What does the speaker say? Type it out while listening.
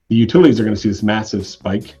the utilities are going to see this massive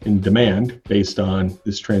spike in demand based on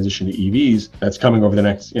this transition to EVs that's coming over the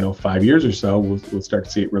next 5 years or so. We'll start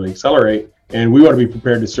to see it really accelerate. And we want to be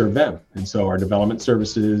prepared to serve them. And so our development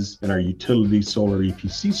services and our utility solar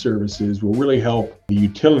EPC services will really help the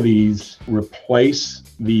utilities replace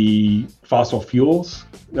the fossil fuels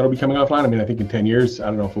that'll be coming offline. I mean, I think in 10 years, I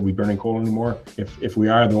don't know if we'll be burning coal anymore. If we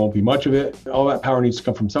are, there won't be much of it. All that power needs to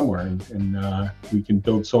come from somewhere. And we can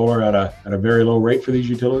build solar at a very low rate for these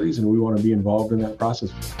utilities, and we want to be involved in that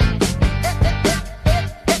process.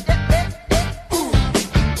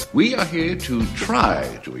 We are here to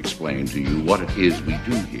try to explain to you what it is we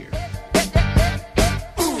do here.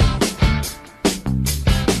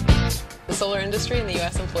 The solar industry in the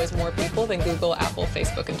U.S. employs more people than Google, Apple,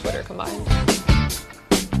 Facebook, and Twitter combined.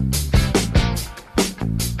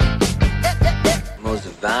 The most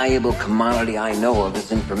valuable commodity I know of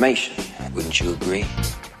is information. Wouldn't you agree?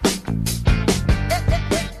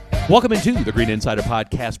 Welcome into the Green Insider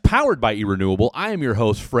Podcast, powered by eRenewable. I am your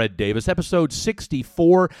host, Fred Davis, episode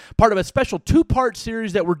 64, part of a special two-part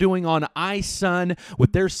series that we're doing on iSun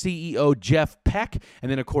with their CEO, Jeff Peck, and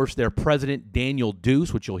then, of course, their president, Daniel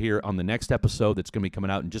Deuce, which you'll hear on the next episode that's going to be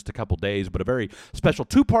coming out in just a couple days, but a very special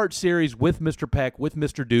two-part series with Mr. Peck, with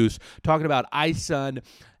Mr. Deuce, talking about iSun,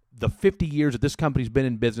 the 50 years that this company's been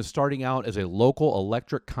in business, starting out as a local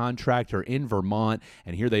electric contractor in Vermont,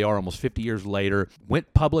 and here they are almost 50 years later,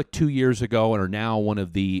 went public 2 years ago and are now one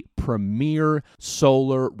of the premier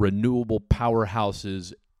solar renewable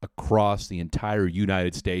powerhouses across the entire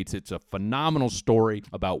United States. It's a phenomenal story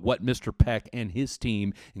about what Mr. Peck and his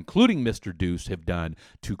team, including Mr. Deuce, have done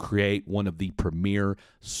to create one of the premier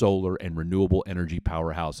solar and renewable energy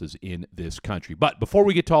powerhouses in this country. But before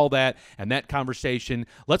we get to all that and that conversation,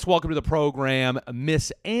 let's welcome to the program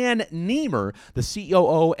Miss Ann Niemer, the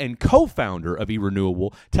COO and co-founder of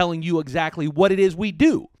eRenewable, telling you exactly what it is we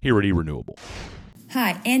do here at eRenewable.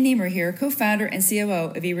 Hi, Ann Niemer here, co-founder and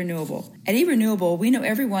COO of eRenewable. At eRenewable, we know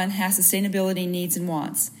everyone has sustainability needs and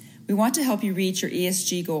wants. We want to help you reach your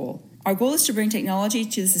ESG goal. Our goal is to bring technology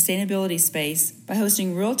to the sustainability space by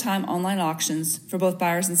hosting real-time online auctions for both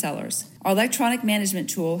buyers and sellers. Our electronic management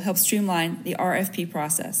tool helps streamline the RFP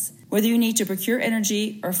process. Whether you need to procure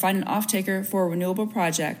energy or find an off-taker for a renewable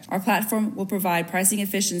project, our platform will provide pricing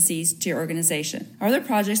efficiencies to your organization. Our other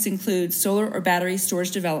projects include solar or battery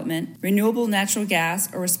storage development, renewable natural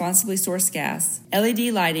gas or responsibly sourced gas,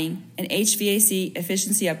 LED lighting, and HVAC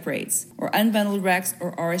efficiency upgrades, or unbundled RECs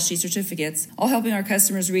or RSG certificates, all helping our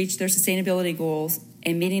customers reach their sustainability goals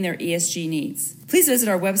and meeting their ESG needs. Please visit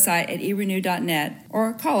our website at erenew.net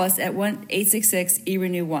or call us at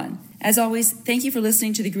 1-866-ERENEW1. As always, thank you for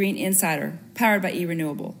listening to The Green Insider, powered by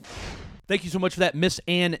eRenewable. Thank you so much for that, Miss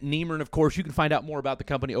Ann Niemer. And, of course, you can find out more about the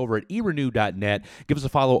company over at erenew.net. Give us a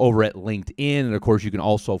follow over at LinkedIn. And, of course, you can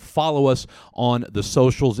also follow us on the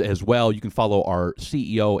socials as well. You can follow our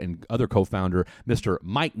CEO and other co-founder, Mr.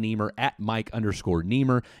 Mike Niemer, at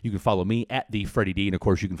Mike_Niemer. You can follow me at the Freddie D. And, of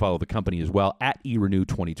course, you can follow the company as well at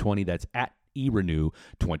eRenew2020. That's at eRenew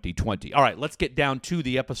 2020. All right, let's get down to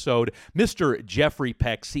the episode. Mr. Jeffrey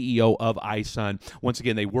Peck, CEO of iSun. Once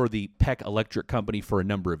again, they were the Peck Electric Company for a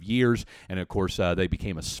number of years, and of course, they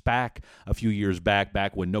became a SPAC a few years back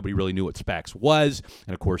when nobody really knew what SPACs was,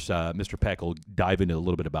 and of course, Mr. Peck will dive into a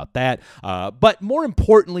little bit about that. But more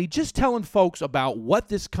importantly, just telling folks about what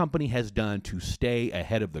this company has done to stay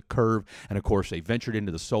ahead of the curve, and of course, they ventured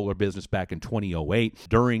into the solar business back in 2008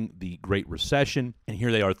 during the Great Recession, and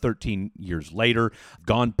here they are 13 years later,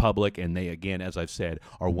 gone public, and they, again, as I've said,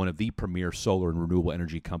 are one of the premier solar and renewable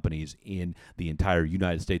energy companies in the entire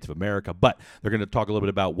United States of America. But they're going to talk a little bit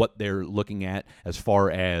about what they're looking at as far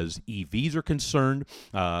as EVs are concerned.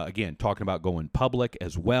 Again, talking about going public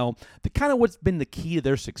as well. The kind of what's been the key to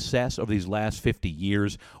their success over these last 50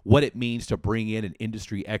 years, what it means to bring in an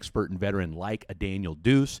industry expert and veteran like a Daniel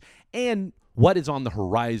Deuce, and what is on the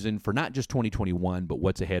horizon for not just 2021, but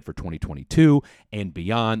what's ahead for 2022 and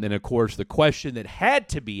beyond. And, of course, the question that had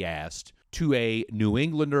to be asked to a New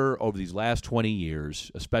Englander over these last 20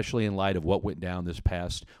 years, especially in light of what went down this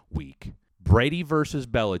past week. Brady versus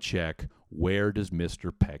Belichick, where does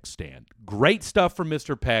Mr. Peck stand? Great stuff from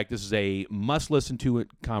Mr. Peck. This is a must-listen-to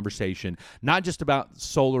conversation, not just about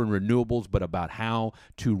solar and renewables, but about how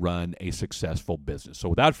to run a successful business. So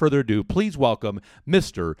without further ado, please welcome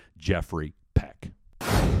Mr. Jeffrey Peck.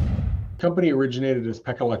 Company originated as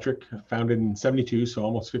Peck Electric, founded in 72, so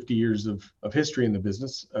almost 50 years of history in the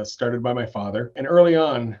business, started by my father. And early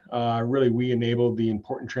on, really, we enabled the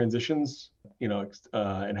important transitions,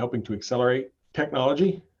 and helping to accelerate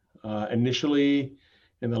technology. Initially,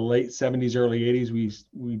 in the late 70s, early 80s,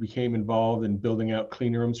 we became involved in building out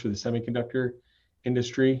clean rooms for the semiconductor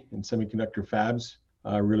industry and semiconductor fabs,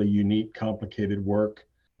 really unique, complicated work,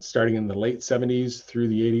 starting in the late 70s through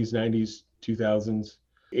the 80s, 90s, 2000s,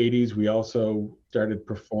 80s. We also started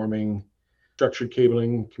performing structured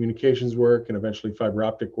cabling communications work and eventually fiber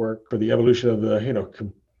optic work for the evolution of the,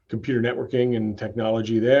 computer networking and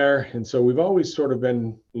technology there. And so we've always sort of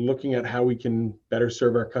been looking at how we can better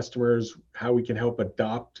serve our customers, how we can help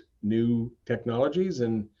adopt new technologies.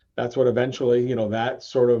 And that's what eventually, that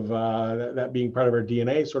sort of, that being part of our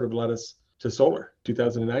DNA sort of led us to solar.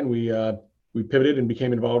 2009, we pivoted and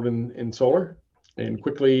became involved in solar and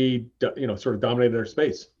quickly, sort of dominated our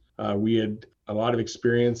space. We had a lot of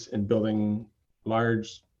experience in building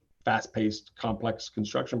large, fast-paced, complex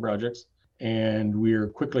construction projects. And we were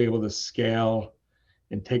quickly able to scale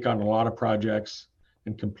and take on a lot of projects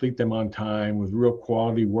and complete them on time with real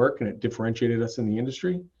quality work. And it differentiated us in the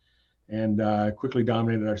industry and quickly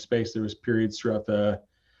dominated our space. There was periods throughout the,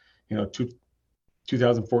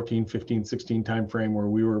 2014, 15, 16 timeframe where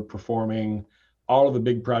we were performing all of the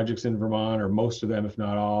big projects in Vermont, or most of them, if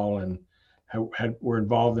not all, and were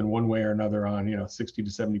involved in one way or another on 60 to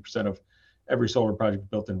 70% of every solar project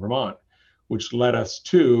built in Vermont, which led us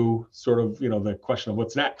to sort of the question of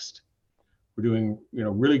what's next. We're doing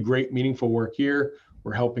really great, meaningful work here.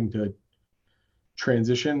 We're helping to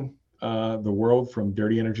transition the world from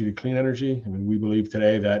dirty energy to clean energy. I mean, we believe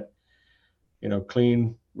today that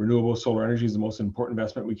clean, renewable solar energy is the most important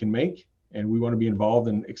investment we can make, and we want to be involved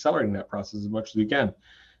in accelerating that process as much as we can.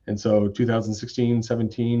 And so 2016,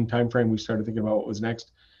 17 timeframe, we started thinking about what was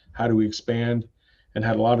next. How do we expand? And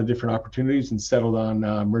had a lot of different opportunities and settled on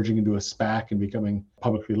merging into a SPAC and becoming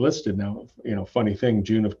publicly listed. Now, funny thing,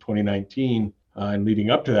 June of 2019 and leading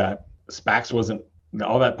up to that, SPACs wasn't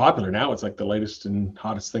all that popular. Now it's like the latest and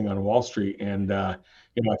hottest thing on Wall Street. And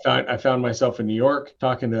I found myself in New York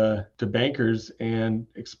talking to bankers and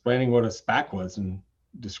explaining what a SPAC was and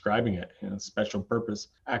describing it, special purpose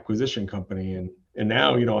acquisition company. And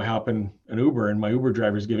now, I hop in an Uber and my Uber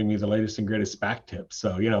driver is giving me the latest and greatest SPAC tips.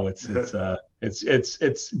 So,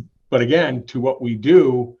 but again, to what we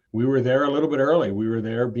do, we were there a little bit early. We were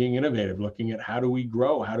there being innovative, looking at how do we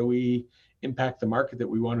grow? How do we impact the market that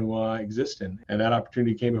we want to exist in? And that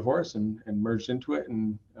opportunity came before us and merged into it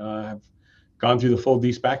and have gone through the full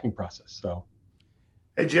de-SPACing process. So,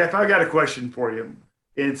 hey, Jeff, I got a question for you.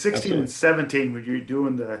 In 16 Absolutely. And 17, when you were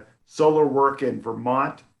doing the solar work in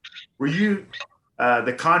Vermont, were you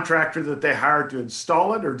the contractor that they hired to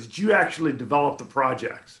install it, or did you actually develop the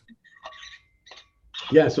projects?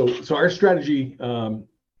 Yeah, so our strategy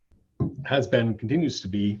has been and continues to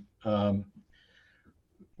be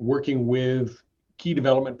working with key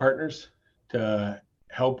development partners to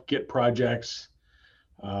help get projects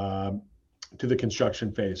to the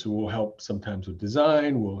construction phase. So we'll help sometimes with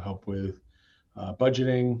design, we'll help with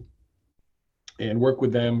budgeting, and work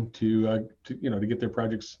with them to get their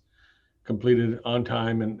projects completed on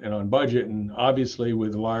time and on budget. And obviously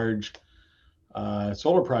with large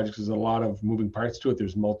solar projects, there's a lot of moving parts to it.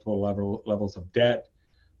 There's multiple levels of debt.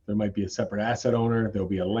 There might be a separate asset owner. There'll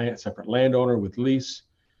be a separate landowner with lease.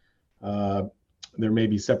 There may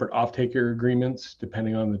be separate off-taker agreements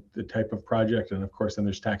depending on the type of project. And of course, then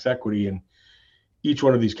there's tax equity. And each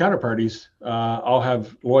one of these counterparties all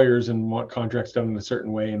have lawyers and want contracts done in a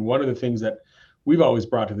certain way. And one of the things that we've always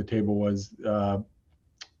brought to the table was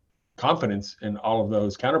confidence in all of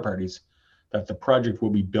those counterparties that the project will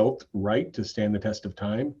be built right to stand the test of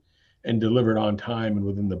time and delivered on time and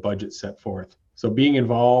within the budget set forth. So being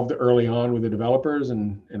involved early on with the developers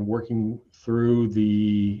and working through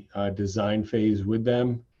the design phase with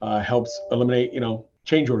them helps eliminate,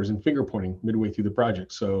 change orders and finger pointing midway through the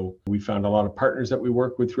project. So we found a lot of partners that we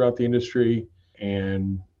work with throughout the industry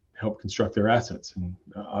and help construct their assets. And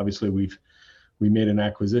obviously we made an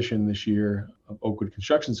acquisition this year of Oakwood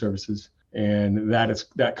Construction Services, and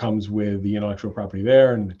that comes with the intellectual property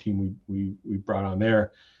there, and the team we brought on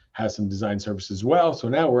there has some design services as well. So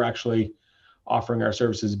now we're actually offering our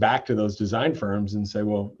services back to those design firms and say,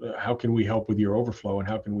 well, how can we help with your overflow, and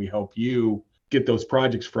how can we help you get those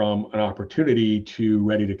projects from an opportunity to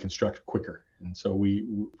ready to construct quicker? And so we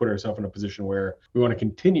put ourselves in a position where we want to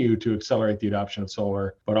continue to accelerate the adoption of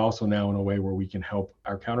solar, but also now in a way where we can help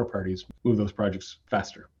our counterparties move those projects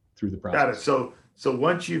faster through the process. Got it. So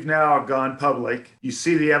once you've now gone public, you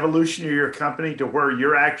see the evolution of your company to where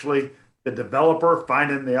you're actually the developer,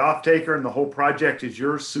 finding the off-taker, and the whole project is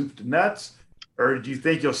yours, soup to nuts? Or do you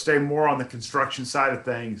think you'll stay more on the construction side of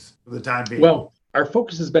things for the time being? Well, our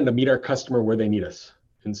focus has been to meet our customer where they need us.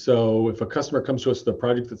 And so if a customer comes to us with a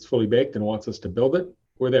project that's fully baked and wants us to build it,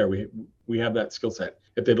 we're there. We have that skill set.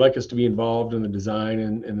 If they'd like us to be involved in the design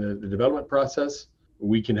and the development process,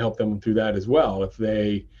 we can help them through that as well. If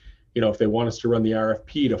they want us to run the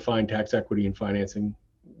RFP to find tax equity and financing,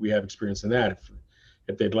 we have experience in that.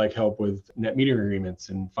 If they'd like help with net metering agreements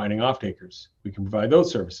and finding off-takers, we can provide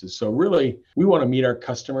those services. So really, we want to meet our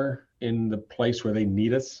customer in the place where they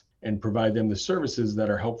need us and provide them the services that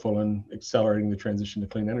are helpful in accelerating the transition to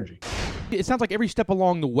clean energy. It sounds like every step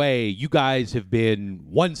along the way, you guys have been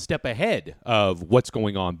one step ahead of what's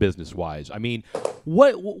going on business-wise. I mean,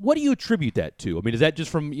 what do you attribute that to? I mean, is that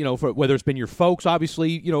just from, for whether it's been your folks,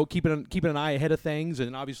 obviously, keeping an eye ahead of things,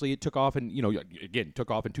 and obviously it took off in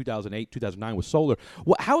 2008, 2009 with solar.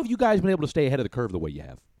 How have you guys been able to stay ahead of the curve the way you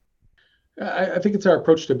have? I think it's our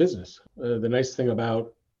approach to business. The nice thing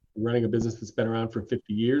about running a business that's been around for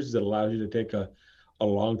 50 years is it allows you to take a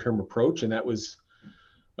long-term approach. And that was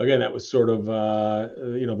sort of,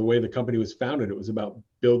 the way the company was founded. It was about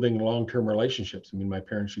building long-term relationships. I mean, my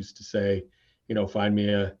parents used to say, find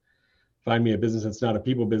me a business that's not a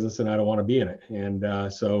people business and I don't want to be in it.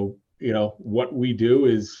 And so what we do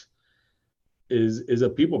is a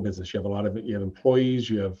people business. You have employees,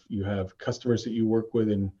 you have customers that you work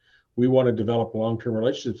with, and we want to develop long-term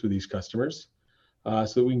relationships with these customers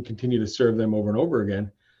so that we can continue to serve them over and over again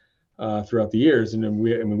throughout the years. And then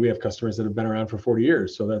we have customers that have been around for 40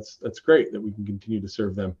 years. So that's great that we can continue to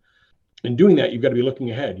serve them. In doing that, you've got to be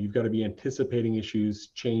looking ahead. You've got to be anticipating issues,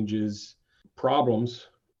 changes, problems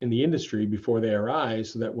in the industry before they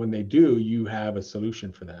arise, so that when they do, you have a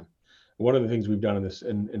solution for them. One of the things we've done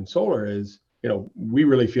in solar is, we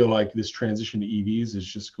really feel like this transition to EVs is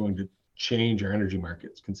just going to change our energy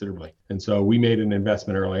markets considerably. And so we made an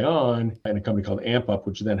investment early on in a company called Amp Up,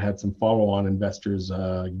 which then had some follow-on investors.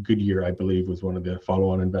 Goodyear, I believe, was one of the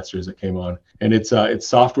follow-on investors that came on. And it's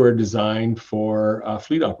software designed for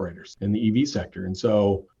fleet operators in the EV sector. And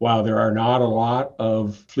so while there are not a lot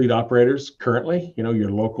of fleet operators currently,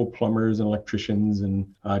 your local plumbers and electricians and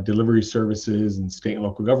delivery services and state and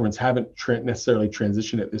local governments haven't necessarily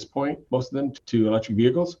transitioned at this point, most of them, to electric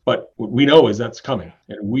vehicles. But what we know is that's coming.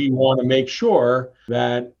 And we want to make sure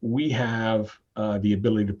that we have the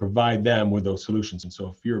ability to provide them with those solutions. And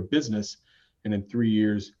so if you're a business and in 3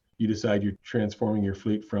 years you decide you're transforming your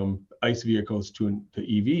fleet from ICE vehicles to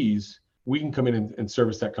EVs, we can come in and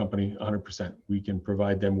service that company 100%. We can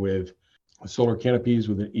provide them with solar canopies,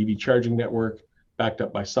 with an EV charging network backed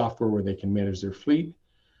up by software where they can manage their fleet.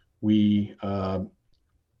 We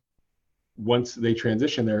once they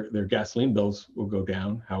transition, their gasoline bills will go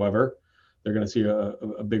down. However, they're going to see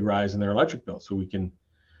a big rise in their electric bill. So we can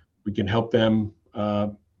help them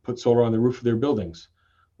put solar on the roof of their buildings,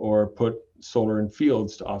 or put solar in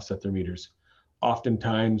fields to offset their meters.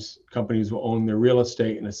 Oftentimes, companies will own their real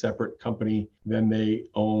estate in a separate company than they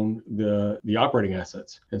own the operating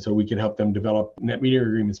assets. And so we can help them develop net metering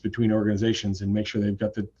agreements between organizations and make sure they've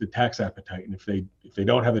got the tax appetite. And if they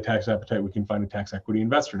don't have the tax appetite, we can find a tax equity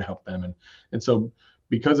investor to help them. And so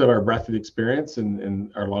because of our breadth of experience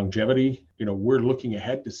and our longevity, we're looking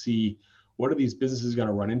ahead to see what are these businesses going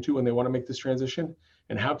to run into when they want to make this transition,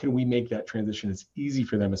 and how can we make that transition as easy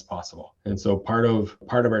for them as possible. And so part of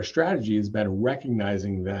our strategy has been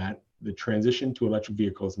recognizing that the transition to electric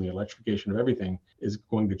vehicles and the electrification of everything is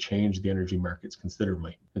going to change the energy markets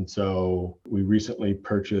considerably. And so we recently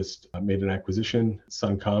made an acquisition,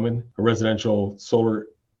 iSun, a residential solar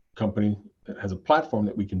company that has a platform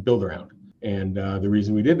that we can build around. And the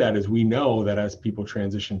reason we did that is we know that as people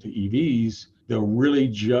transition to EVs, they'll really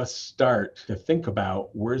just start to think about,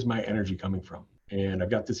 where's my energy coming from? And I've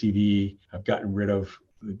got this EV, I've gotten rid of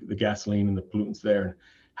the gasoline and the pollutants there. And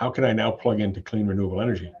how can I now plug into clean renewable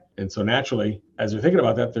energy? And so naturally, as they're thinking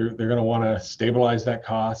about that, they're going to want to stabilize that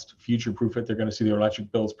cost, future-proof it. They're going to see their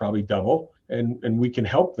electric bills probably double. And we can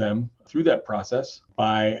help them through that process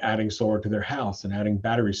by adding solar to their house and adding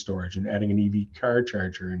battery storage and adding an EV car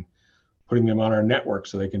charger and putting them on our network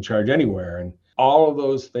so they can charge anywhere. And all of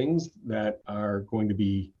those things that are going to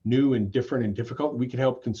be new and different and difficult, we can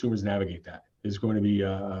help consumers navigate that. There's going to be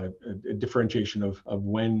a differentiation of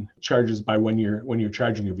when charges by when you're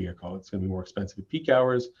charging your vehicle. It's going to be more expensive at peak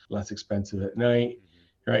hours, less expensive at night,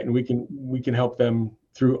 right? And we can help them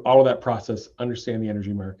through all of that process, understand the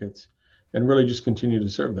energy markets, and really just continue to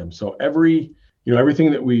serve them. So every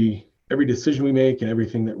decision we make and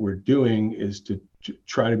everything that we're doing is to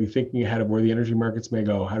try to be thinking ahead of where the energy markets may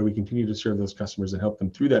go. How do we continue to serve those customers and help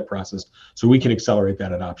them through that process so we can accelerate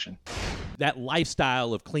that adoption? That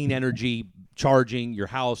lifestyle of clean energy, charging your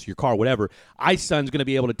house, your car, whatever, iSun's going to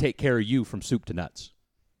be able to take care of you from soup to nuts.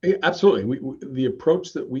 Absolutely. The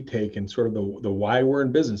approach that we take and sort of the why we're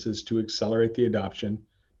in business is to accelerate the adoption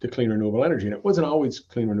to clean renewable energy. And it wasn't always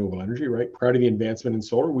clean renewable energy, right? Prior to the advancement in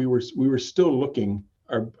solar, we were still looking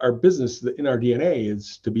our business in our DNA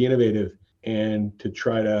is to be innovative and to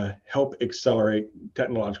try to help accelerate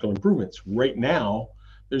technological improvements. Right now,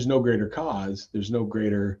 there's no greater cause, there's no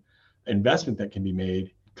greater investment that can be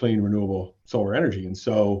made, clean, renewable solar energy. And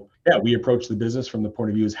so, yeah, we approach the business from the point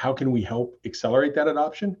of view is how can we help accelerate that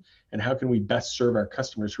adoption, and how can we best serve our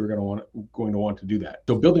customers who are going to want to do that.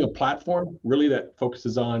 So building a platform really that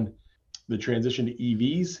focuses on the transition to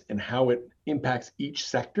EVs and how it impacts each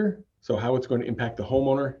sector. So how it's going to impact the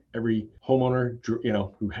homeowner. Every homeowner,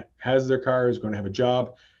 who has their car is going to have a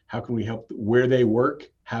job. How can we help where they work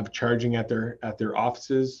have charging at their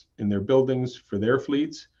offices, in their buildings for their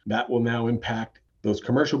fleets? That will now impact those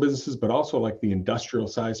commercial businesses, but also like the industrial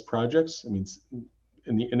size projects. I mean,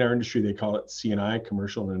 in our industry, they call it C&I,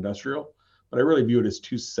 commercial and industrial, but I really view it as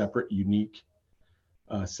two separate, unique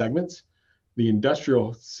segments. The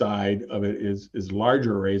industrial side of it is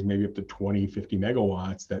larger arrays, maybe up to 20, 50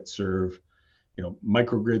 megawatts that serve,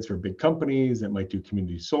 microgrids for big companies that might do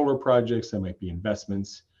community solar projects, that might be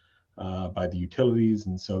investments by the utilities.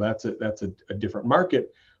 And so that's a different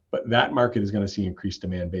market, but that market is going to see increased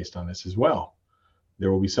demand based on this as well.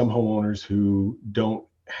 There will be some homeowners who don't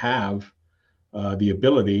have the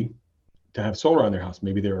ability to have solar on their house.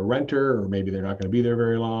 Maybe they're a renter, or maybe they're not going to be there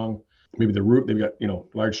very long. Maybe the roof, they've got,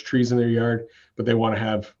 large trees in their yard, but they want to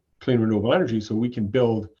have clean renewable energy. So we can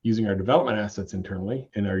build, using our development assets internally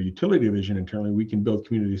and our utility division internally, we can build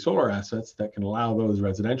community solar assets that can allow those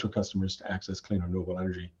residential customers to access clean renewable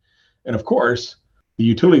energy. And of course, the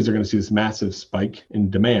utilities are going to see this massive spike in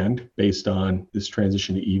demand based on this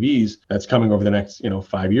transition to EVs that's coming over the next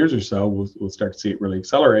 5 years or so. We'll start to see it really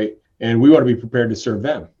accelerate. And we want to be prepared to serve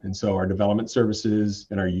them. And so our development services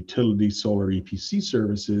and our utility solar EPC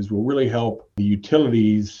services will really help the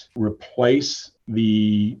utilities replace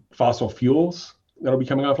the fossil fuels that'll be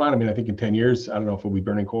coming offline. I mean, I think in 10 years, I don't know if we'll be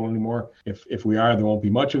burning coal anymore. If we are, there won't be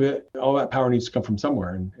much of it. All that power needs to come from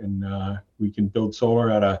somewhere. And we can build solar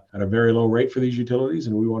at a very low rate for these utilities,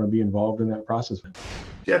 and we want to be involved in that process.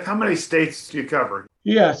 Jeff, how many states do you cover?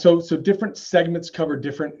 Yeah, so different segments cover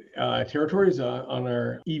different territories. On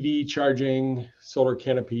our EV charging, solar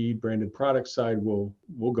canopy branded product side, we'll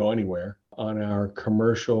go anywhere. On our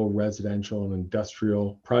commercial, residential, and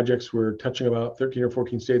industrial projects, we're touching about 13 or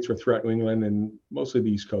 14 states. We're throughout New England and mostly the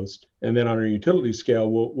East Coast. And then on our utility scale,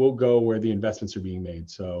 we'll go where the investments are being made.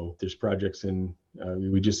 So there's projects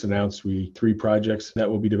we just announced 3 projects that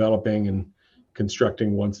we'll be developing and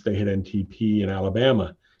constructing once they hit NTP in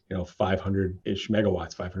Alabama. 500-ish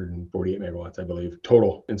megawatts, 548 megawatts, I believe,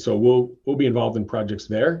 total. And so we'll be involved in projects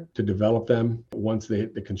there to develop them. Once they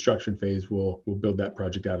hit the construction phase, we'll build that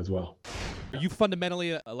project out as well. Are you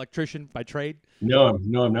fundamentally an electrician by trade? No,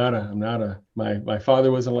 I'm not. My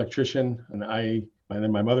father was an electrician, and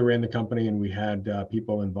then my mother ran the company, and we had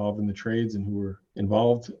people involved in the trades and who were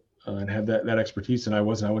involved and had that expertise. And I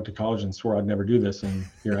wasn't. I went to college and swore I'd never do this, and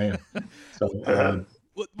here I am. So.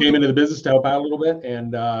 Came into the business to help out a little bit,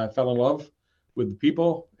 and fell in love with the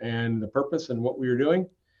people and the purpose and what we were doing,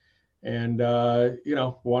 and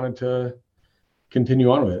wanted to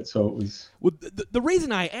continue on with it. So it was. Well, the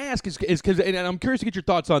reason I ask is because, and I'm curious to get your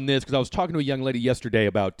thoughts on this, because I was talking to a young lady yesterday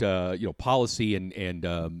about policy and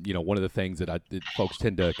one of the things that folks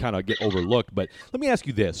tend to kind of get overlooked. But let me ask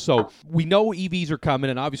you this: so we know EVs are coming,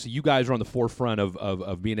 and obviously you guys are on the forefront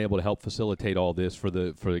of being able to help facilitate all this for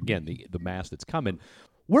the mass that's coming.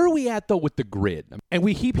 Where are we at, though, with the grid? And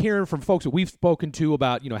we keep hearing from folks that we've spoken to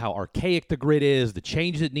about, how archaic the grid is, the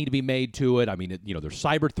changes that need to be made to it. I mean, there's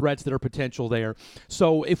cyber threats that are potential there.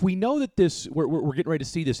 So if we know that we're getting ready to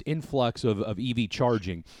see this influx of EV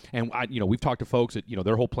charging, and we've talked to folks that,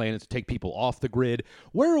 their whole plan is to take people off the grid.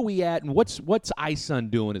 Where are we at, and what's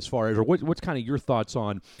iSun doing as far as, or what's kind of your thoughts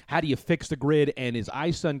on how do you fix the grid, and is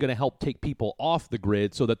iSun going to help take people off the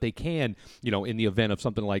grid so that they can, in the event of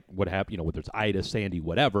something like what happened, whether it's Ida, Sandy,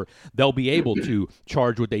 whatever, they'll be able to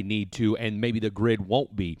charge what they need to, and maybe the grid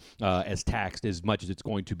won't be as taxed as much as it's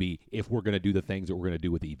going to be if we're going to do the things that we're going to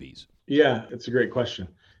do with EVs? Yeah, it's a great question.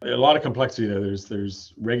 A lot of complexity there.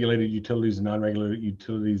 There's regulated utilities and non-regulated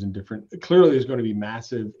utilities and different. Clearly, there's going to be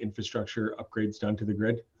massive infrastructure upgrades done to the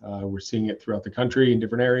grid. We're seeing it throughout the country in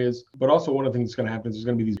different areas. But also, one of the things that's going to happen is there's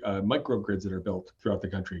going to be these microgrids that are built throughout the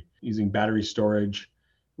country using battery storage.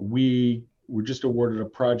 We were just awarded a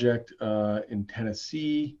project in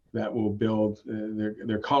Tennessee that will build,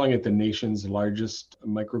 they're calling it the nation's largest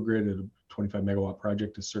microgrid, a 25 megawatt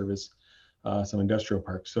project to service some industrial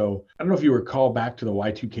parks. So I don't know if you recall back to the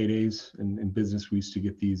Y2K days in business, we used to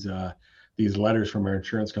get these letters from our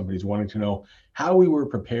insurance companies wanting to know how we were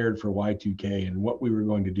prepared for Y2K and what we were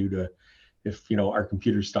going to do if our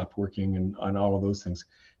computers stopped working and on all of those things.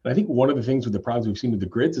 And I think one of the things with the problems we've seen with the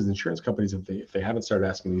grids is insurance companies, if they haven't started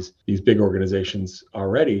asking these big organizations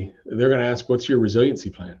already, they're going to ask, what's your resiliency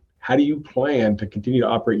plan? How do you plan to continue to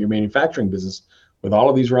operate your manufacturing business with all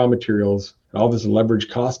of these raw materials and all this leverage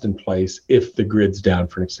cost in place if the grid's down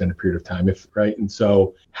for an extended period of time, right? And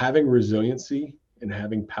so having resiliency and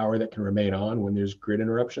having power that can remain on when there's grid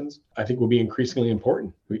interruptions, I think will be increasingly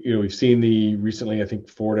important. We've seen recently, I think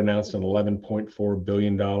Ford announced an $11.4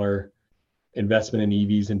 billion investment in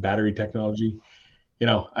EVs and battery technology.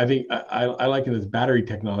 I think I liken this battery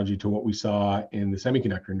technology to what we saw in the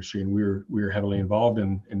semiconductor industry, and we were heavily involved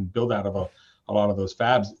in build out of a lot of those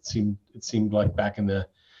fabs. It seemed like back in the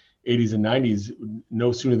 80s and 90s,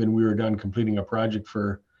 no sooner than we were done completing a project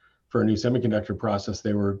for a new semiconductor process,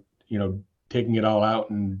 they were taking it all out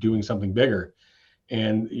and doing something bigger.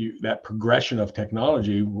 And that progression of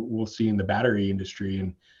technology we'll see in the battery industry.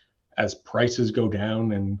 And as prices go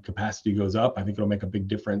down and capacity goes up, I think it'll make a big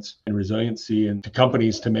difference in resiliency and to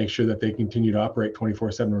companies to make sure that they continue to operate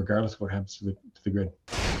 24/7 regardless of what happens to the grid.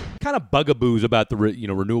 Kind of bugaboos about the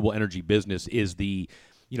renewable energy business is the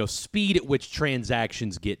speed at which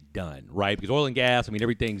transactions get done, right? Because oil and gas,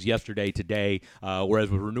 everything's yesterday, today, whereas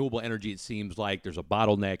with renewable energy, it seems like there's a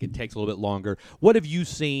bottleneck. It takes a little bit longer. What have you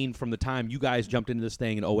seen from the time you guys jumped into this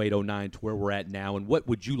thing in 08, 09 to where we're at now, and what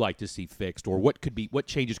would you like to see fixed, or what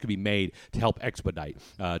changes could be made to help expedite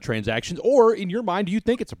transactions? Or, in your mind, do you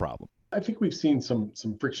think it's a problem? I think we've seen some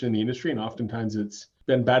friction in the industry, and oftentimes it's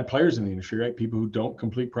been bad players in the industry, right? People who don't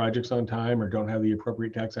complete projects on time or don't have the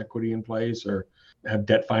appropriate tax equity in place or have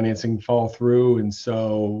debt financing fall through. And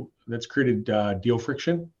so that's created deal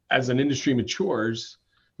friction. As an industry matures,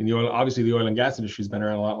 obviously the oil and gas industry has been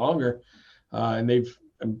around a lot longer, and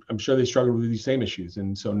I'm sure they struggled with these same issues.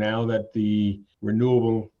 And so now that the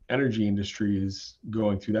renewable energy industry is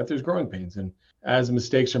going through that, there's growing pains. And as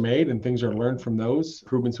mistakes are made and things are learned from those,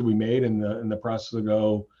 improvements will be made and the process will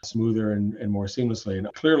go smoother and more seamlessly. And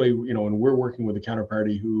clearly, when we're working with a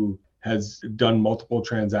counterparty who has done multiple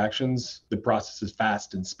transactions, the process is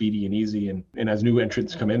fast and speedy and easy. And as new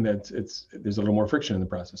entrants come in, there's a little more friction in the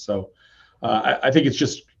process. So I think it's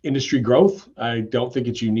just industry growth. I don't think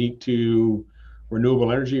it's unique to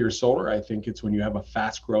renewable energy or solar. I think it's when you have a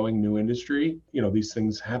fast growing new industry, these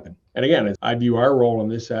things happen. And again, I view our role in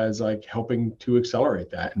this as like helping to accelerate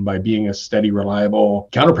that. And by being a steady, reliable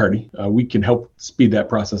counterparty, we can help speed that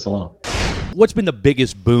process along. What's been the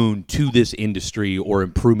biggest boon to this industry or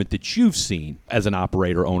improvement that you've seen as an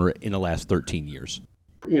operator owner in the last 13 years?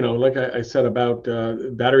 Like I said about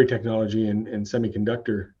battery technology and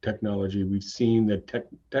semiconductor technology, we've seen the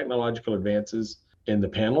technological advances in the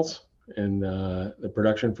panels and the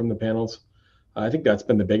production from the panels. I think that's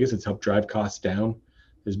been the biggest. It's helped drive costs down.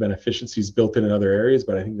 There's been efficiencies built in other areas,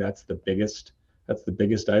 but I think that's the biggest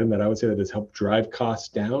item that I would say that has helped drive costs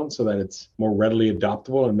down so that it's more readily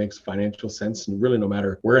adoptable and makes financial sense. And really, no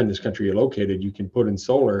matter where in this country you're located, you can put in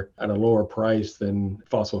solar at a lower price than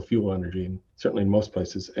fossil fuel energy, and certainly in most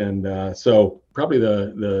places. And so probably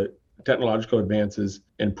the technological advances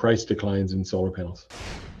and price declines in solar panels.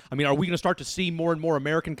 Are we going to start to see more and more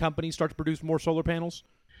American companies start to produce more solar panels?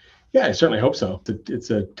 Yeah, I certainly hope so.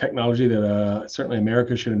 It's a technology that certainly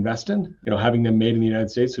America should invest in. Having them made in the United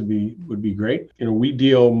States would be great. We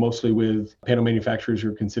deal mostly with panel manufacturers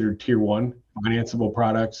who are considered tier one, financeable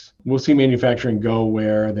products. We'll see manufacturing go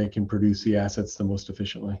where they can produce the assets the most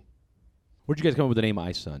efficiently. Where'd you guys come up with the name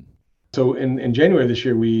iSun? So in January this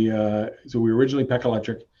year, we were originally Peck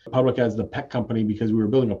Electric, public as the Peck company, because we were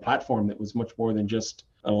building a platform that was much more than just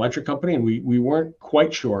an electric company, and we weren't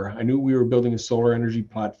quite sure. I knew we were building a solar energy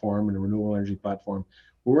platform and a renewable energy platform.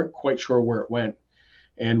 We weren't quite sure where it went,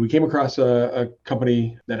 and we came across a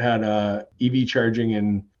company that had EV charging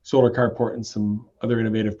and solar carport and some other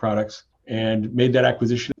innovative products, and made that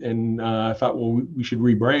acquisition. And I thought, well, we should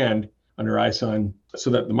rebrand under iSun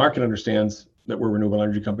so that the market understands that we're a renewable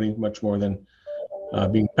energy company much more than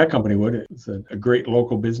being a Peck company would. It's a great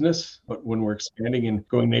local business, but when we're expanding and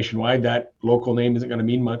going nationwide, that local name isn't going to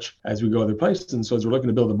mean much as we go other places. And so as we're looking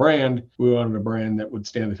to build a brand, we wanted a brand that would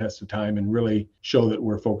stand the test of time and really show that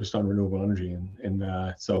we're focused on renewable energy.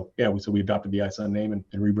 So we adopted the iSun name and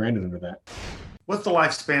rebranded under that. What's the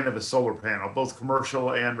lifespan of a solar panel, both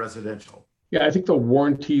commercial and residential? Yeah, I think the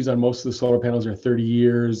warranties on most of the solar panels are 30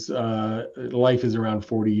 years. Life is around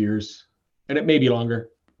 40 years, and it may be longer.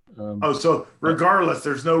 So regardless,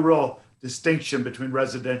 there's no real distinction between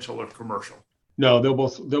residential or commercial. No, they'll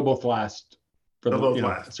both last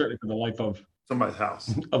last. Certainly for the life of somebody's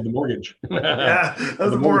house, of the mortgage. Yeah,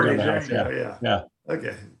 of the mortgage. Yeah.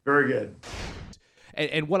 Okay, very good.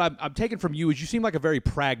 And what I'm taking from you is you seem like a very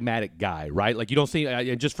pragmatic guy, right? Like you don't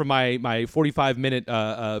seem, just from my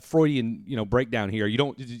 45-minute Freudian breakdown here,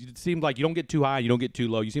 it seems like you don't get too high, you don't get too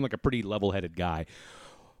low. You seem like a pretty level-headed guy.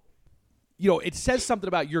 It says something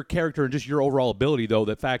about your character and just your overall ability, though,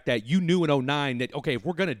 the fact that you knew in 2009 that, okay, if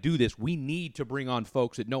we're going to do this, we need to bring on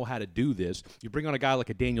folks that know how to do this. You bring on a guy like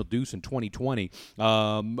a Daniel Deuce in 2020.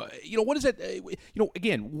 What is it?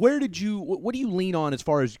 Again, what do you lean on as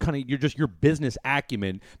far as kind of your business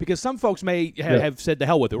acumen? Because some folks may have said, the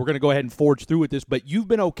hell with it, we're going to go ahead and forge through with this, but you've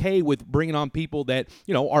been okay with bringing on people that,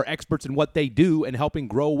 are experts in what they do and helping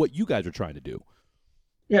grow what you guys are trying to do.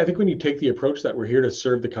 Yeah, I think when you take the approach that we're here to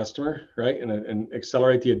serve the customer, right, and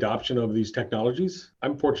accelerate the adoption of these technologies,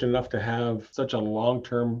 I'm fortunate enough to have such a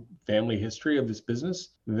long-term family history of this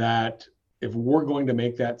business that if we're going to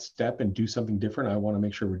make that step and do something different, I want to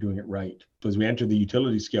make sure we're doing it right. So as we enter the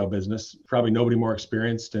utility scale business, probably nobody more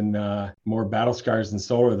experienced and more battle scars in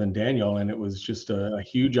solar than Daniel. And it was just a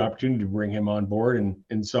huge opportunity to bring him on board.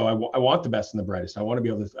 And so I want the best and the brightest. I want to be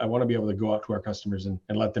able to go out to our customers and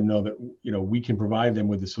let them know that, we can provide them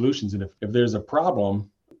with the solutions. And if there's a problem,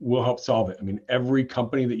 we'll help solve it. I mean, every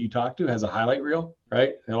company that you talk to has a highlight reel,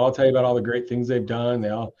 right? They'll all tell you about all the great things they've done.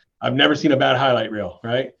 I've never seen a bad highlight reel,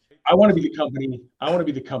 right? I want to be the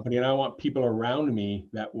company, and I want people around me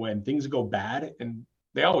that when things go bad, and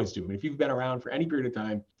they always do. I mean, if you've been around for any period of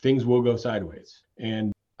time, things will go sideways.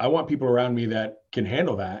 And I want people around me that can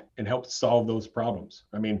handle that and help solve those problems.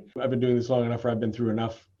 I mean, I've been doing this long enough where I've been through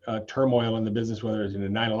enough turmoil in the business, whether it's in the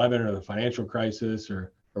 9/11 or the financial crisis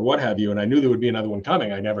or what have you. And I knew there would be another one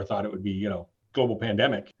coming. I never thought it would be, global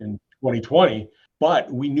pandemic in 2020.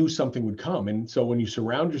 But we knew something would come. And so when you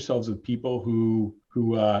surround yourselves with people who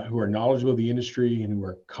are knowledgeable of the industry and who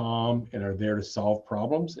are calm and are there to solve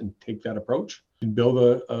problems and take that approach and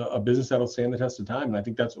build a business that'll stand the test of time. And I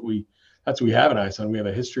think that's what we have in iSun. We have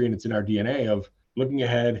a history, and it's in our DNA of looking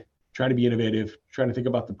ahead, trying to be innovative, trying to think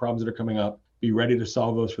about the problems that are coming up, be ready to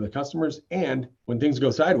solve those for the customers. And when things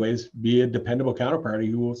go sideways, be a dependable counterparty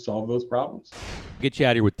who will solve those problems. Get you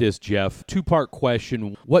out of here with this, Jeff. Two-part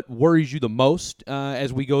question. What worries you the most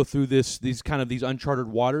as we go through these uncharted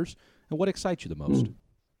waters? And what excites you the most?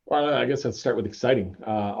 Well, I guess I'd start with exciting.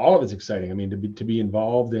 All of it's exciting. I mean, to be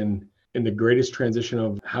involved in the greatest transition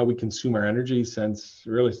of how we consume our energy since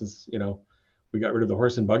we got rid of the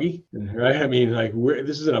horse and buggy, right? I mean,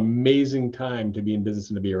 this is an amazing time to be in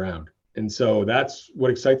business and to be around. And so that's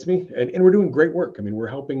what excites me. And we're doing great work. I mean, we're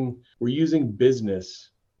using business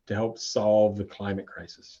to help solve the climate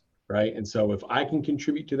crisis, right? And so if I can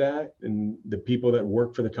contribute to that and the people that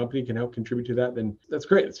work for the company can help contribute to that, then that's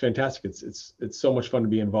great. It's fantastic. It's so much fun to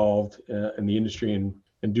be involved in the industry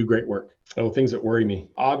and do great work. Oh, things that worry me.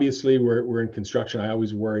 Obviously, we're in construction. I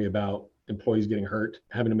always worry about employees getting hurt,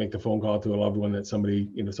 having to make the phone call to a loved one that somebody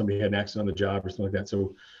had an accident on the job or something like that.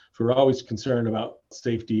 So we're always concerned about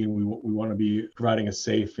safety, and we want to be providing a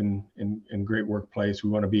safe and great workplace.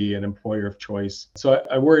 We want to be an employer of choice. So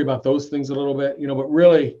I worry about those things a little bit, but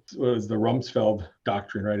really it was the Rumsfeld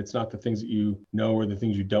doctrine, right? It's not the things that you know or the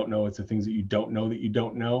things you don't know. It's the things that you don't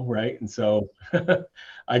know, right? And so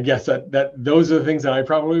I guess that those are the things that I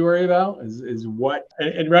probably worry about is what,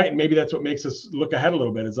 and right. And maybe that's what makes us look ahead a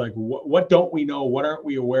little bit. It's like, what don't we know? What aren't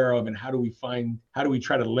we aware of? And how do we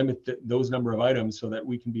try to limit those number of items so that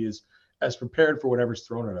we can be as prepared for whatever's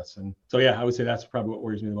thrown at us? And so, yeah, I would say that's probably what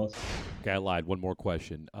worries me the most. Okay, I lied. One more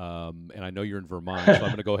question. And I know you're in Vermont, so I'm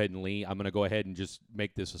going to go ahead and I'm going to go ahead and just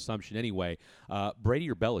make this assumption anyway. Brady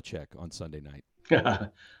or Belichick on Sunday night?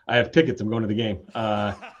 I have tickets. I'm going to the game.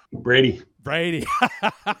 Brady.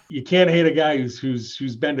 You can't hate a guy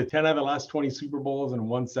who's been to 10 out of the last 20 Super Bowls and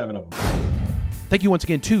won 7 of them. Thank you once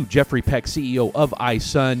again to Jeffrey Peck, CEO of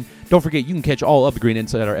iSun. Don't forget, you can catch all of the Green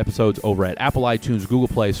Insider episodes over at Apple iTunes, Google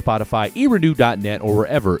Play, Spotify, eRenew.net, or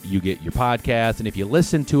wherever you get your podcasts. And if you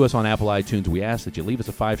listen to us on Apple iTunes, we ask that you leave us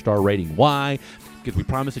a 5-star rating. Why? Because we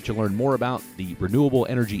promise that you'll learn more about the renewable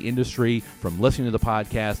energy industry from listening to the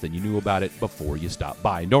podcast than you knew about it before you stopped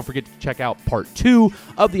by. And don't forget to check out part 2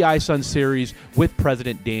 of the iSun series with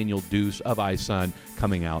President Daniel Deuce of iSun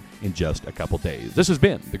coming out in just a couple days. This has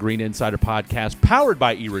been the Green Insider Podcast powered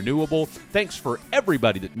by eRenewable. Thanks for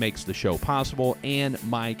everybody that makes the show possible, and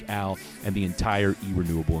Mike, Al, and the entire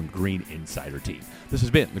eRenewable and Green Insider team. This has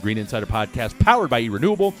been the Green Insider Podcast powered by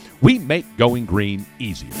eRenewable. We make going green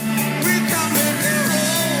easier.